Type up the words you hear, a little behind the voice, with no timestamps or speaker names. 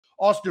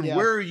Austin, Yeah.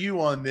 where are you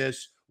on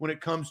this when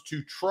it comes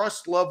to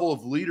trust level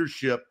of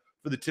leadership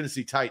for the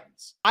Tennessee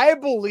Titans? I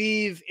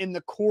believe in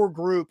the core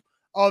group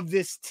of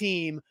this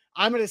team.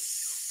 I'm at a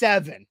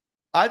 7.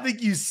 I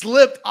think you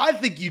slipped. I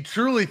think you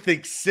truly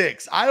think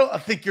 6. I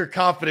think you're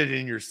confident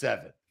in your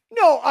 7.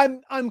 No,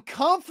 I'm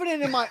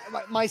confident in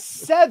my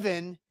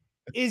 7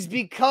 is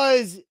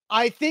because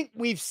I think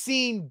we've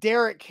seen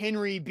Derrick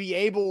Henry be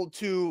able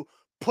to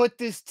put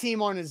this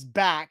team on his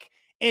back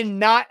and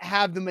not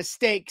have the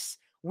mistakes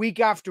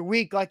week after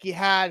week like he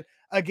had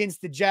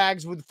against the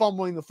Jags with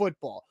fumbling the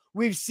football.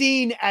 We've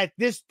seen at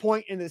this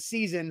point in the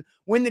season,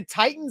 when the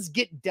Titans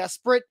get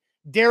desperate,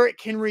 Derrick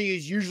Henry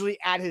is usually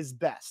at his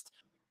best.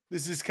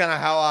 This is kind of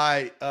how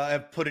I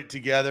have put it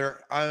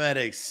together. I'm at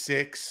a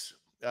 6.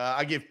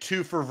 I give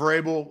 2 for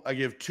Vrabel. I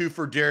give 2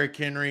 for Derrick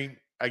Henry.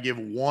 I give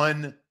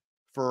 1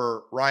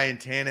 for Ryan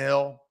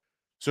Tannehill.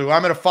 So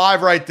I'm at a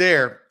 5 right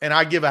there, and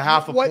I give a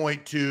half a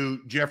point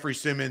to Jeffrey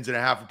Simmons and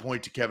a half a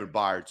point to Kevin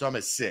Byard. So I'm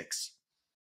at 6.